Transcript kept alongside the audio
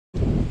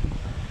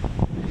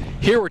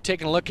Here we're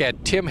taking a look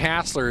at Tim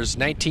Hassler's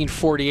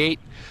 1948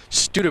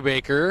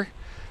 Studebaker.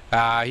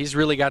 He's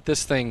really got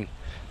this thing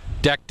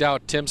decked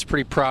out. Tim's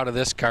pretty proud of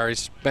this car. He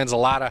spends a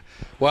lot of,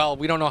 well,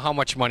 we don't know how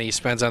much money he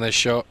spends on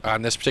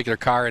this particular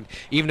car, and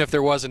even if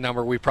there was a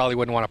number, we probably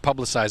wouldn't want to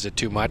publicize it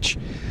too much.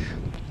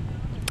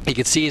 You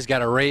can see he's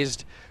got a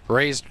raised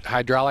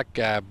hydraulic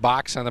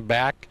box on the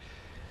back.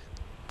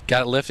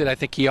 Got it lifted. I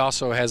think he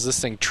also has this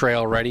thing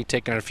trail ready,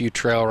 taking a few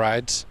trail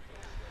rides.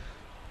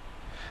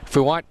 If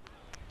we want,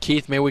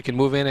 Keith, maybe we can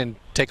move in and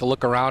take a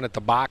look around at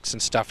the box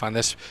and stuff on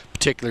this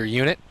particular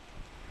unit.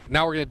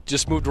 Now we're going to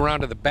just move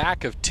around to the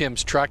back of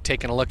Tim's truck,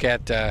 taking a look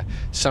at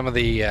some of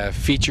the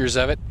features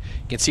of it.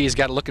 You can see he's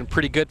got it looking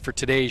pretty good for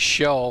today's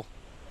show.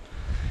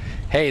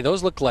 Hey,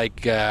 those look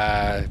like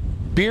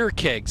beer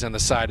kegs on the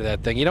side of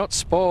that thing. You don't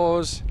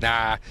suppose?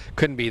 Nah,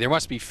 couldn't be. There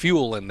must be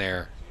fuel in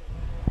there.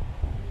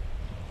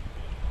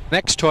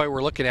 Next toy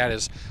we're looking at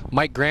is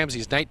Mike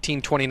Gramsey's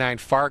 1929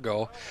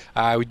 Fargo.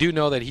 We do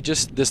know that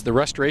the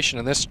restoration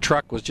on this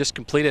truck was just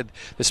completed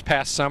this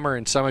past summer,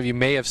 and some of you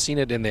may have seen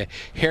it in the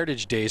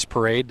Heritage Days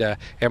Parade.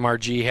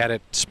 MRG had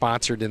it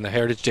sponsored in the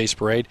Heritage Days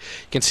Parade.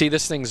 You can see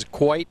this thing's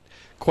quite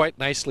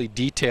nicely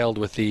detailed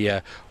with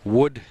the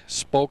wood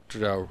spoked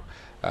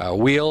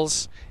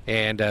wheels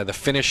and the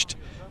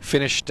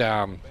finished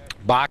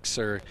box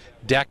or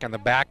deck on the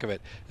back of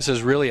it. This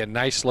is really a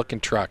nice looking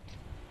truck.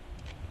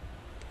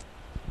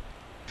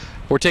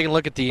 We're taking a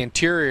look at the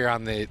interior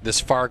on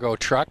this Fargo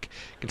truck.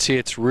 You can see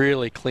it's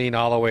really clean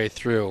all the way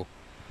through.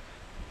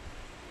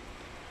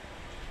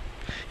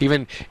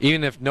 Even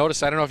if,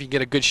 notice, I don't know if you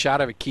get a good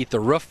shot of it, Keith, the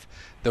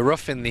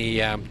roof in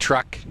the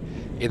truck,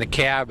 in the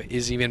cab,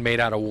 is even made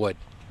out of wood.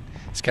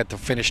 It's got the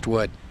finished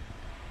wood.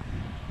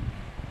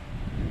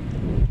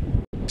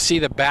 See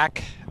the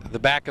back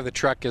of the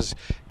truck has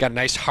got a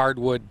nice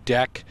hardwood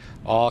deck,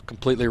 all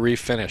completely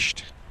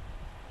refinished.